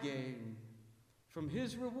gain from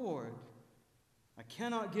his reward? I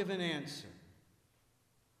cannot give an answer.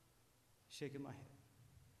 Shaking my head.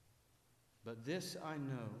 But this I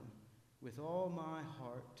know, with all my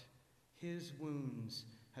heart, his wounds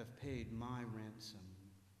have paid my ransom.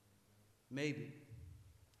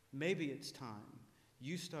 Maybe it's time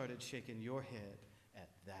you started shaking your head at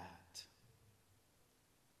that.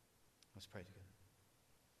 Let's pray together.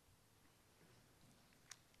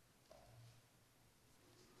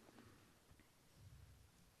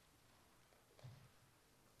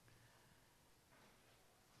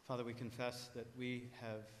 Father, we confess that we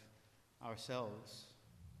have ourselves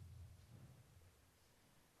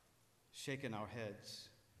shaken our heads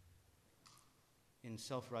in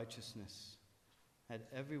self-righteousness at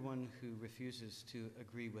everyone who refuses to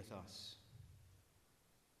agree with us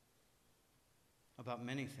about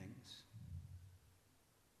many things.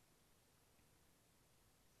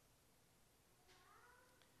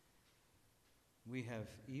 We have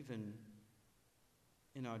even,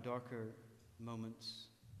 in our darker moments,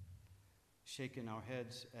 shaken our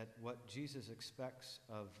heads at what Jesus expects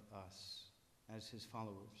of us as his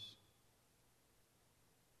followers.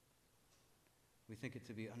 We think it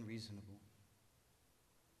to be unreasonable.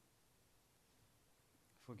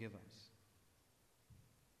 Forgive us.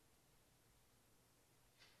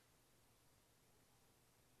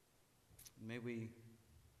 May we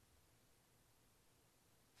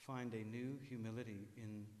find a new humility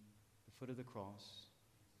in the foot of the cross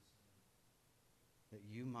that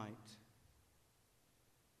you might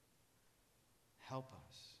help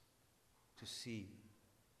us to see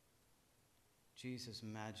Jesus'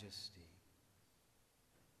 majesty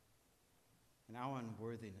and our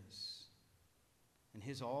unworthiness and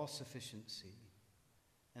his all-sufficiency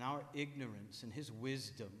and our ignorance and his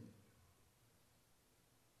wisdom,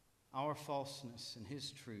 our falseness and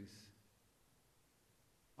his truth,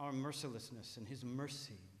 our mercilessness and his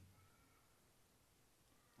mercy,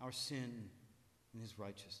 our sin and his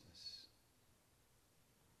righteousness.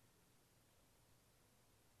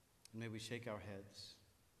 And may we shake our heads,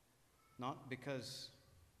 not because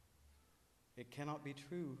it cannot be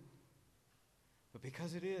true, but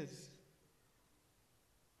because it is.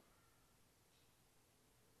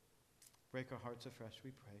 Break our hearts afresh,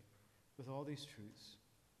 we pray, with all these truths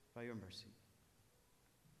by your mercy.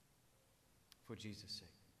 For Jesus' sake.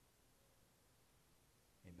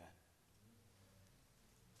 Amen.